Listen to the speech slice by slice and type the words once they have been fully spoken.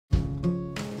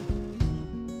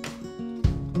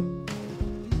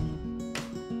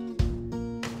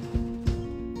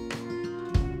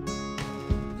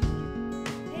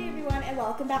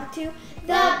welcome back to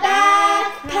The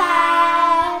Backpack!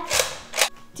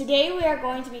 Today we are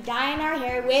going to be dyeing our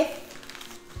hair with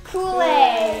Kool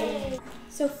Aid.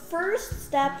 So first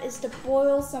step is to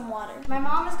boil some water. My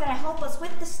mom is going to help us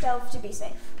with the stove to be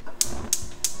safe.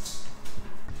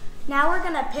 Now we're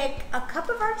going to pick a cup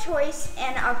of our choice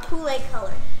and our Kool Aid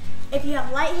color. If you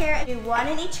have light hair, do one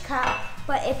in each cup,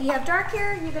 but if you have dark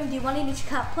hair, you're going to do one in each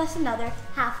cup plus another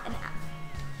half and half.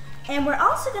 And we're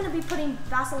also going to be putting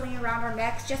Vaseline around our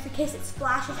necks just in case it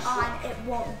splashes on, it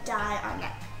won't dye our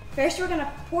neck. First, we're going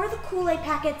to pour the Kool Aid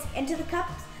packets into the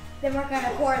cups. Then we're going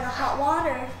to pour the hot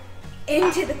water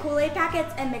into the Kool Aid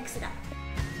packets and mix it up.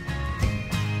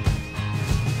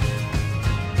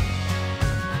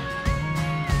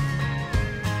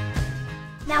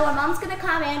 Now our mom's going to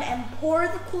come in and pour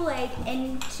the Kool Aid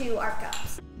into our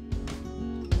cups.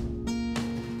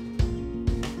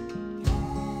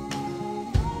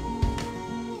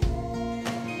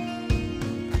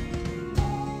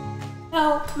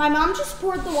 So my mom just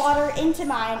poured the water into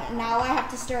mine, and now I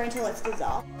have to stir until it's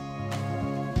dissolved.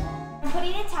 I'm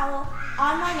putting a towel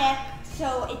on my neck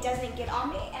so it doesn't get on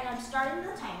me, and I'm starting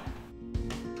the timer.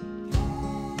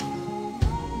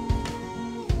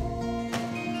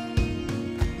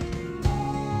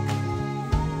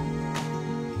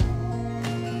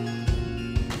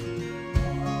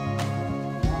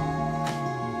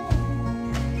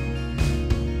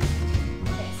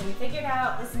 Figured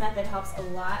out this method helps a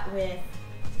lot with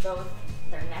both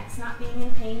their necks not being in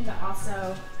pain, but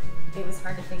also it was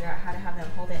hard to figure out how to have them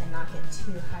hold it and not get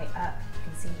too high up.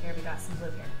 You can see here we got some blue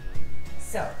here.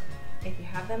 So if you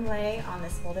have them lay on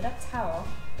this folded up towel,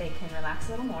 they can relax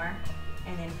a little more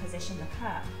and then position the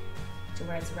cup to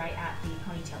where it's right at the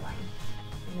ponytail line.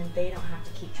 And then they don't have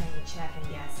to keep trying to check and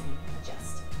guess and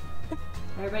adjust.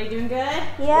 Everybody doing good?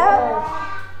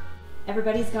 Yeah.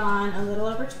 Everybody's gone a little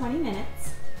over 20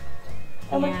 minutes.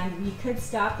 And you could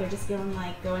stop, they're just going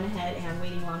ahead and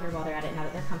waiting longer while they're at it now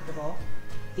that they're comfortable.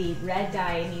 The red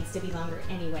dye needs to be longer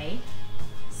anyway,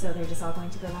 so they're just all going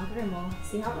to go longer and we'll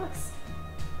see how it looks.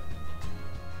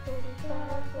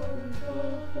 45,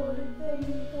 44,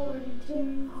 43,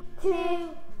 42, 2,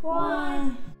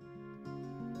 1.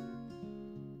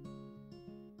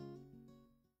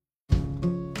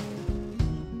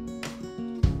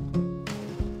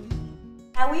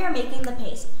 Now we are making the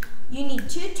paste. You need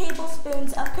 2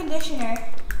 tablespoons of conditioner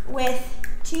with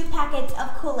 2 packets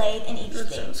of Kool Aid in each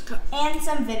thing, and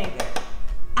some vinegar.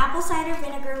 Apple cider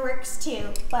vinegar works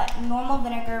too, but normal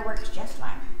vinegar works just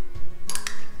fine.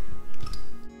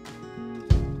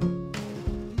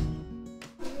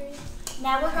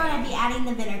 Now we're going to be adding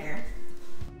the vinegar.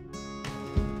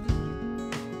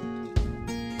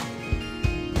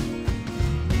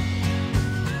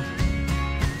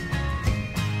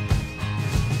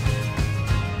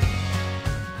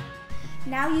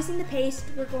 Now using the paste,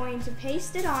 we're going to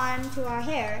paste it on to our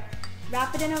hair,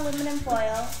 wrap it in aluminum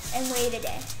foil, and wait a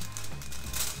day.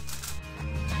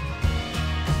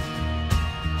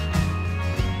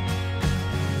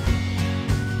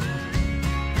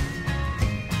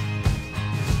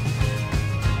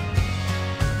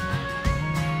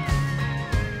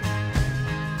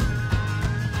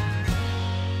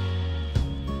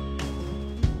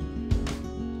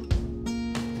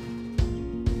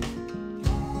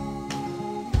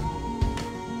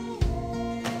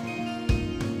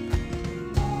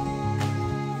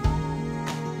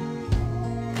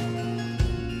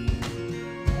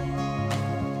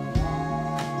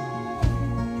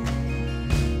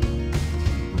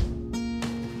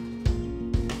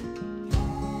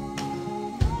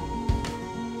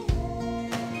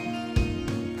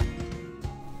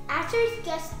 Asher's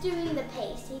just doing the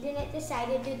paste. He didn't decide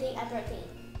to do the other thing.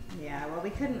 Yeah, well, we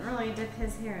couldn't really dip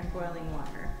his hair in boiling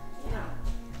water. Yeah.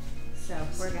 So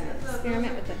we're going to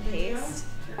experiment with the paste.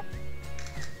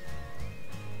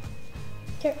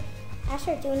 Here,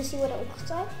 Asher, do you want to see what it looks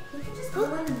like? You can just go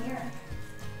in the mirror.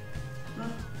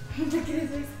 Look at his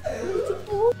face.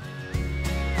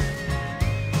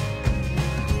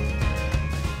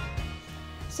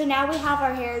 So now we have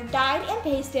our hair dyed and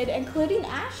pasted, including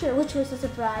Asher, which was a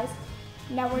surprise.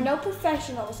 Now we're no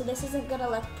professionals, so this isn't gonna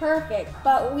look perfect,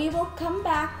 but we will come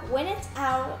back when it's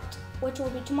out, which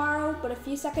will be tomorrow, but a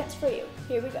few seconds for you.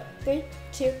 Here we go. 3,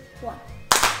 2, 1.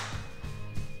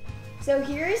 So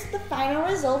here's the final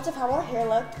results of how our hair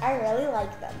looked. I really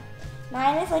like them.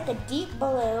 Mine is like a deep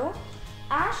blue.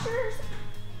 Asher's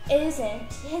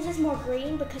isn't. His is more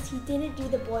green because he didn't do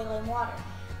the boiling water.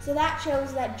 So that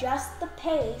shows that just the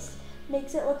paste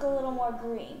makes it look a little more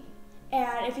green.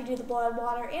 And if you do the boiled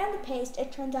water and the paste,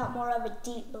 it turns out more of a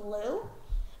deep blue.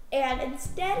 And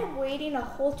instead of waiting a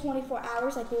whole 24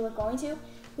 hours like we were going to,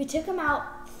 We took them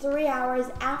out 3 hours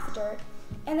after,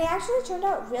 and they actually turned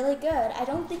out really good. I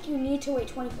don't think you need to wait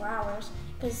 24 hours,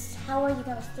 because how are you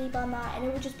gonna sleep on that? And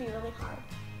it would just be really hard.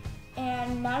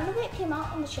 And none of it came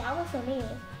out in the shower for me.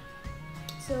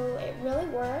 So it really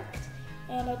worked,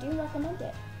 and I do recommend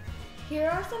it. Here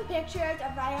are some pictures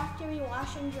of right after we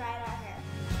wash and dried our hair.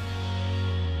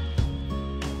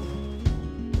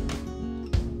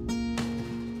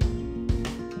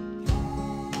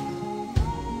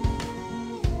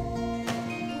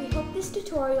 We hope this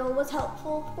tutorial was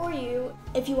helpful for you.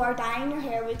 If you are dyeing your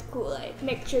hair with Kool-Aid,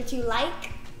 make sure to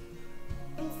like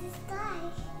and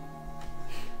subscribe.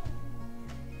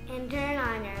 And turn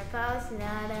on your post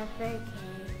notifications.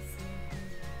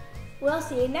 We'll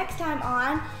see you next time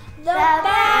on The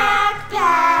Backpack.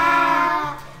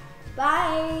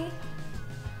 Bye.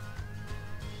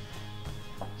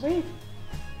 Leave.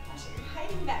 You're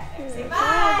hiding back there. Say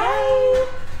bye.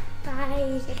 Bye.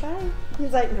 Bye. Say bye.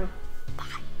 He's like, no.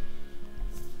 Bye.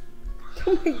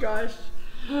 Oh my gosh.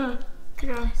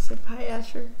 Gosh. Say bye,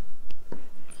 Asher.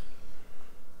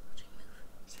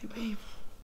 Say bye.